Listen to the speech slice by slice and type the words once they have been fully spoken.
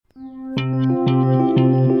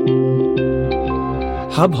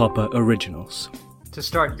Hubhopper Originals. To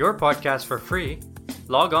start your podcast for free,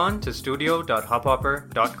 log on to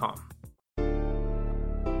studio.hubhopper.com.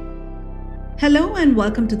 Hello and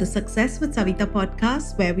welcome to the Success with Savita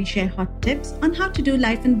podcast, where we share hot tips on how to do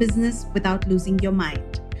life and business without losing your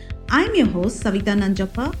mind. I'm your host, Savita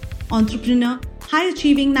Nanjappa, entrepreneur,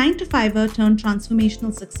 high-achieving 9-to-5er turned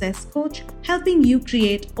transformational success coach, helping you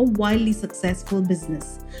create a wildly successful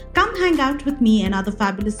business. Come hang out with me and other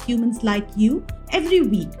fabulous humans like you every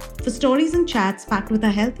week for stories and chats packed with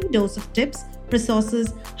a healthy dose of tips,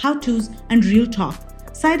 resources, how-tos, and real talk.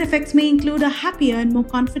 Side effects may include a happier and more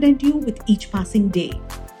confident you with each passing day.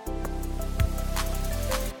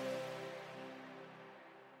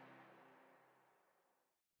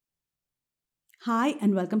 Hi,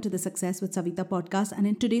 and welcome to the Success with Savita podcast. And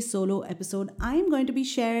in today's solo episode, I'm going to be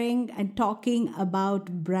sharing and talking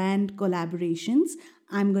about brand collaborations.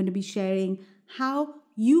 I'm going to be sharing how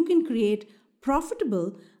you can create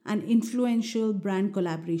profitable and influential brand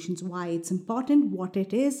collaborations, why it's important, what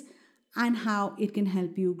it is, and how it can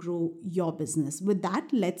help you grow your business. With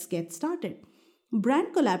that, let's get started.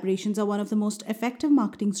 Brand collaborations are one of the most effective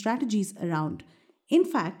marketing strategies around. In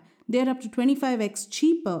fact, they're up to 25x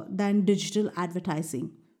cheaper than digital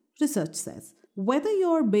advertising, research says. Whether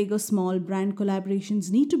you're big or small, brand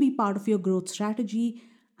collaborations need to be part of your growth strategy,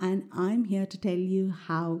 and I'm here to tell you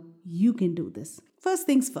how you can do this. First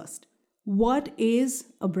things first, what is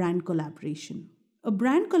a brand collaboration? A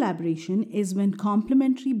brand collaboration is when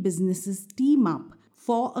complementary businesses team up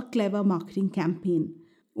for a clever marketing campaign.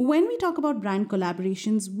 When we talk about brand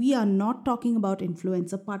collaborations, we are not talking about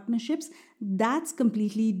influencer partnerships. That's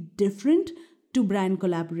completely different to brand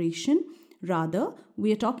collaboration. Rather,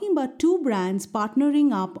 we are talking about two brands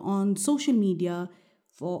partnering up on social media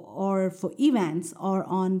for events or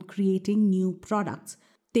on creating new products.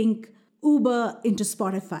 Think Uber into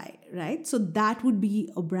Spotify, right? So that would be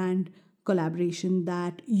a brand collaboration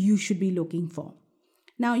that you should be looking for.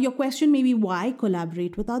 Now, your question may be, why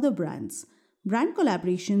collaborate with other brands? Brand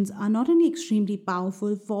collaborations are not only extremely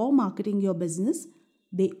powerful for marketing your business,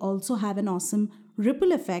 they also have an awesome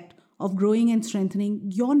ripple effect of growing and strengthening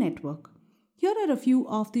your network. Here are a few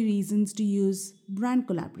of the reasons to use brand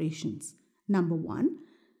collaborations. Number one,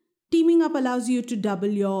 teaming up allows you to double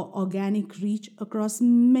your organic reach across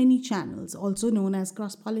many channels, also known as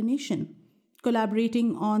cross-pollination.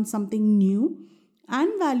 Collaborating on something new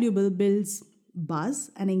and valuable builds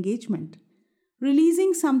buzz and engagement.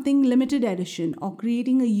 Releasing something limited edition or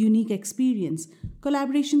creating a unique experience,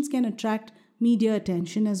 collaborations can attract media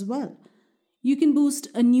attention as well. You can boost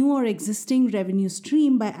a new or existing revenue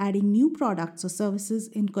stream by adding new products or services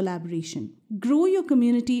in collaboration. Grow your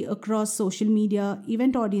community across social media,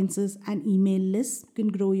 event audiences, and email lists can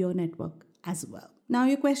grow your network as well. Now,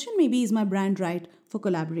 your question may be, is my brand right for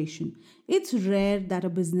collaboration? It's rare that a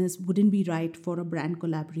business wouldn't be right for a brand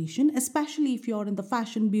collaboration, especially if you're in the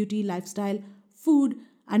fashion, beauty, lifestyle, food,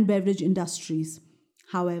 and beverage industries.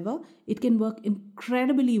 However, it can work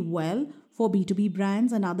incredibly well for B2B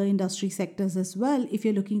brands and other industry sectors as well if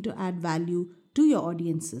you're looking to add value to your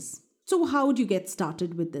audiences. So how would you get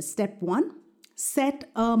started with this? Step one, set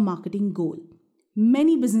a marketing goal.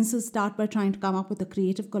 Many businesses start by trying to come up with a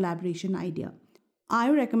creative collaboration idea. I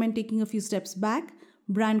recommend taking a few steps back.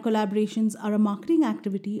 Brand collaborations are a marketing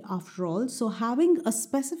activity after all, so having a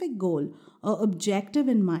specific goal or objective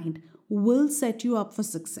in mind will set you up for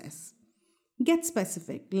success. Get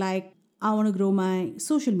specific, like I want to grow my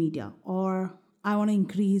social media, or I want to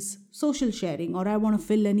increase social sharing, or I want to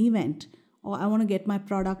fill an event, or I want to get my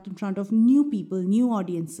product in front of new people, new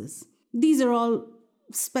audiences. These are all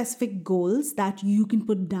specific goals that you can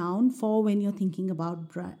put down for when you're thinking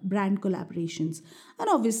about brand collaborations. And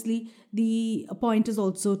obviously, the point is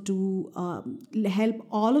also to help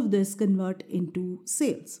all of this convert into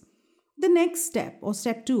sales. The next step, or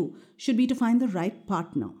step two, should be to find the right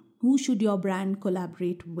partner. Who should your brand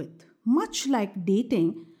collaborate with? Much like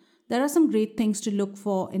dating, there are some great things to look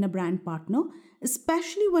for in a brand partner,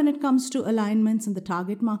 especially when it comes to alignments in the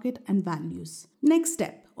target market and values. Next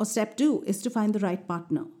step, or step two, is to find the right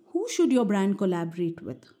partner. Who should your brand collaborate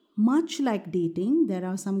with? Much like dating, there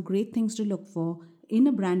are some great things to look for in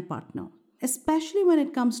a brand partner, especially when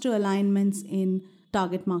it comes to alignments in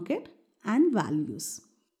target market and values.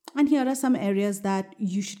 And here are some areas that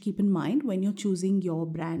you should keep in mind when you're choosing your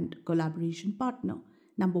brand collaboration partner.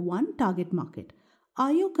 Number one, target market.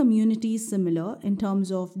 Are your communities similar in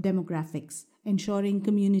terms of demographics? Ensuring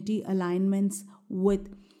community alignments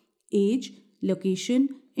with age, location,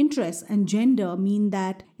 interests, and gender mean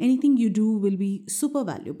that anything you do will be super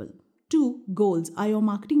valuable. 2, goals. Are your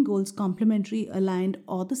marketing goals complementary, aligned,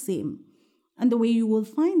 or the same? And the way you will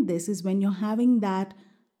find this is when you're having that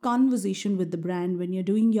conversation with the brand, when you're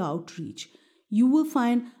doing your outreach. You will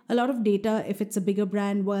find a lot of data. If it's a bigger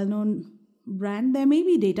brand, well-known brand, there may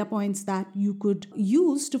be data points that you could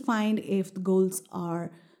use to find if the goals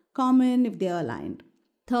are common, if they're aligned.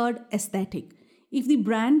 Third, aesthetic. If the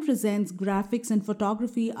brand presents graphics and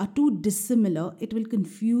photography are too dissimilar, it will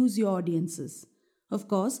confuse your audiences. Of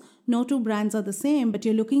course, no two brands are the same, but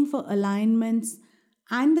you're looking for alignments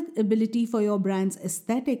and the ability for your brand's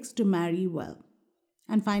aesthetics to marry well.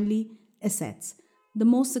 And finally, assets. The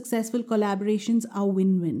most successful collaborations are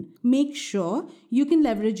win-win. Make sure you can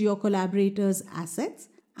leverage your collaborators' assets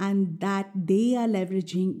and that they are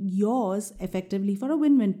leveraging yours effectively for a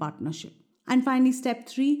win-win partnership. And finally, step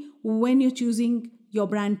 3, when you're choosing your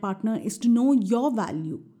brand partner, is to know your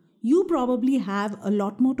value. You probably have a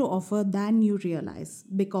lot more to offer than you realize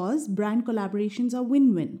because brand collaborations are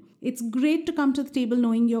win-win. It's great to come to the table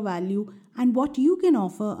knowing your value and what you can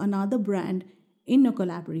offer another brand in a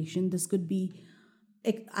collaboration. This could be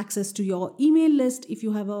access to your email list if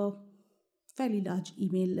you have a fairly large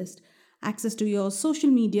email list, access to your social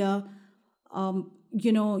media,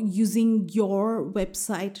 using your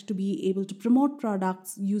website to be able to promote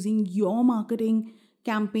products, using your marketing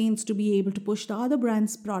campaigns to be able to push the other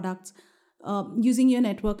brand's products, using your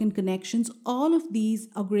network and connections. All of these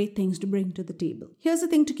are great things to bring to the table. Here's the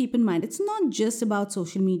thing to keep in mind. It's not just about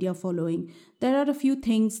social media following. There are a few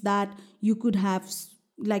things that you could have,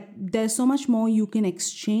 like there's so much more you can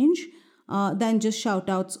exchange than just shout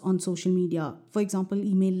outs on social media. For example,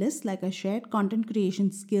 email lists, like I shared, content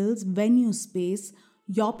creation skills, venue space,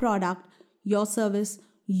 your product, your service,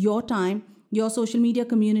 your time, your social media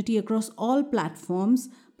community across all platforms,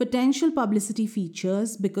 potential publicity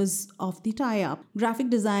features because of the tie-up, graphic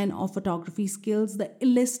design or photography skills. The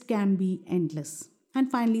list can be endless.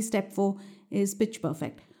 And finally, step 4 is pitch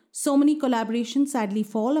perfect. So many collaborations sadly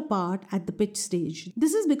fall apart at the pitch stage.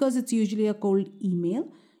 This is because it's usually a cold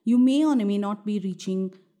email. You may or may not be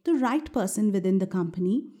reaching the right person within the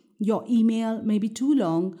company. Your email may be too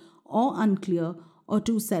long or unclear or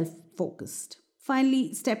too self-focused.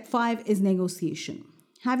 Finally, step 5 is negotiation.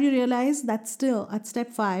 Have you realized that still at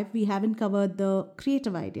step 5, we haven't covered the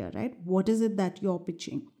creative idea, right? What is it that you're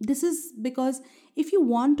pitching? This is because if you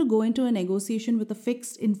want to go into a negotiation with a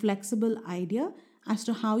fixed, inflexible idea as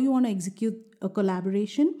to how you want to execute a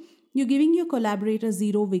collaboration, you're giving your collaborator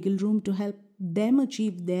zero wiggle room to help them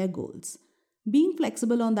achieve their goals. Being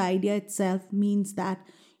flexible on the idea itself means that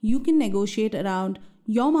you can negotiate around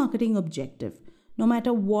your marketing objective. No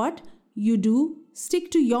matter what you do,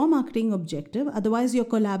 stick to your marketing objective. Otherwise, you're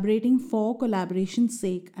collaborating for collaboration's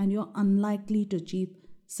sake and you're unlikely to achieve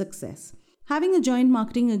success. Having a joint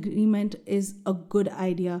marketing agreement is a good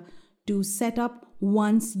idea to set up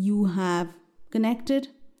once you have connected,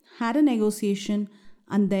 had a negotiation,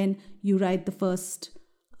 and then you write the first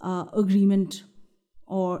agreement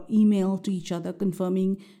or email to each other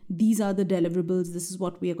confirming these are the deliverables, this is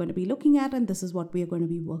what we are going to be looking at, and this is what we are going to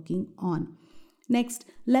be working on. Next,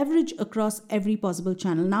 leverage across every possible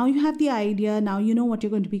channel. Now you have the idea, now you know what you're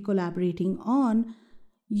going to be collaborating on.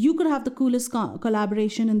 You could have the coolest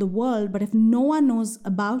collaboration in the world, but if no one knows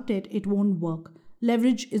about it, it won't work.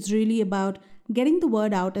 Leverage is really about getting the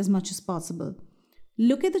word out as much as possible.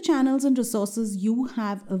 Look at the channels and resources you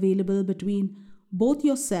have available between both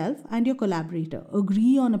yourself and your collaborator.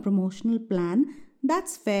 Agree on a promotional plan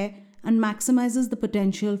that's fair and maximizes the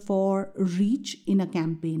potential for reach in a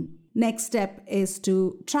campaign. Next step is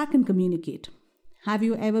to track and communicate. Have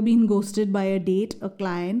you ever been ghosted by a date, a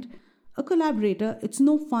client, a collaborator? It's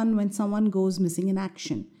no fun when someone goes missing in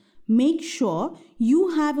action. Make sure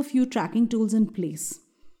you have a few tracking tools in place.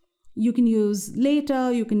 You can use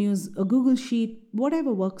Later, you can use a Google Sheet,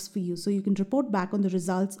 whatever works for you, so you can report back on the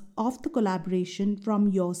results of the collaboration from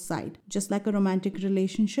your side. Just like a romantic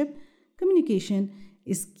relationship, communication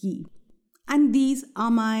is key. And these are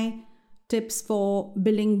my tips for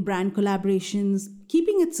building brand collaborations,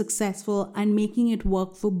 keeping it successful and making it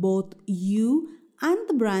work for both you and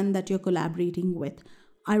the brand that you're collaborating with.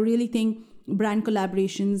 I really think brand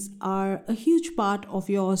collaborations are a huge part of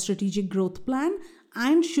your strategic growth plan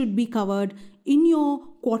and should be covered in your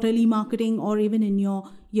quarterly marketing or even in your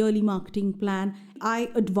yearly marketing plan. I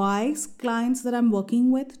advise clients that I'm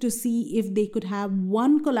working with to see if they could have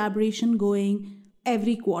one collaboration going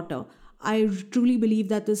every quarter. I truly believe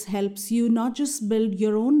that this helps you not just build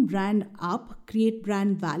your own brand up, create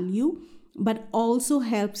brand value, but also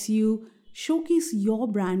helps you showcase your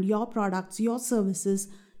brand, your products, your services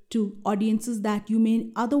to audiences that you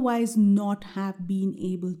may otherwise not have been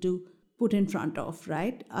able to put in front of,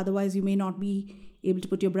 right? Otherwise, you may not be able to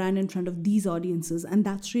put your brand in front of these audiences. And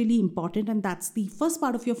that's really important. And that's the first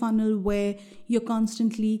part of your funnel where you're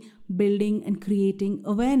constantly building and creating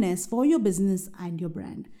awareness for your business and your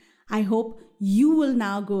brand. I hope you will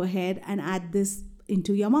now go ahead and add this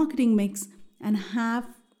into your marketing mix and have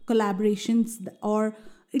collaborations, or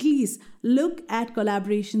at least look at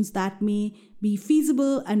collaborations that may be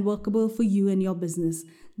feasible and workable for you and your business.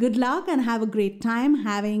 Good luck and have a great time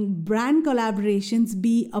having brand collaborations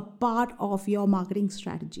be a part of your marketing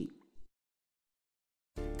strategy.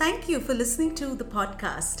 Thank you for listening to the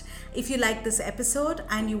podcast. If you like this episode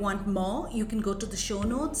and you want more, you can go to the show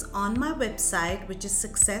notes on my website, which is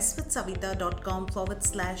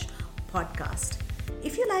successwithsavita.com/podcast.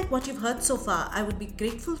 If you like what you've heard so far, I would be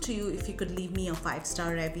grateful to you if you could leave me a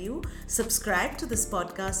 5-star review, subscribe to this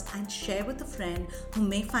podcast, and share with a friend who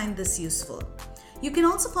may find this useful. You can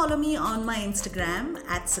also follow me on my Instagram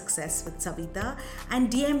 @successwithsavita and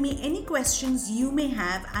DM me any questions you may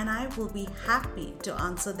have, and I will be happy to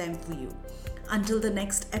answer them for you. Until the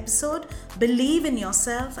next episode, believe in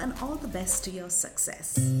yourself and all the best to your success.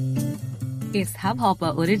 इस Hubhopper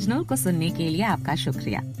original को सुनने के लिए आपका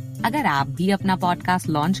शुक्रिया। अगर आप भी अपना पॉडकास्ट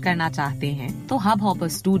लॉन्च करना चाहते हैं, तो हब हॉपर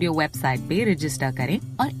स्टूडियो वेबसाइट पे रजिस्टर करें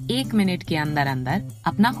और 1 मिनट के अंदर अंदर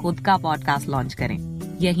अपना खुद का पॉडकास्ट लॉन्च करें।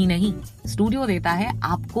 यही नहीं, स्टूडियो देता है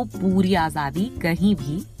आपको पूरी आजादी कहीं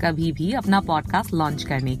भी कभी भी अपना पॉडकास्ट लॉन्च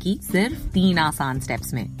करने की, सिर्फ 3 आसान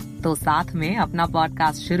स्टेप्स में। तो साथ में अपना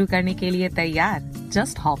पॉडकास्ट शुरू करने के लिए तैयार?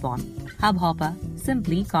 Just hop on hub hopper,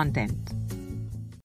 simply content.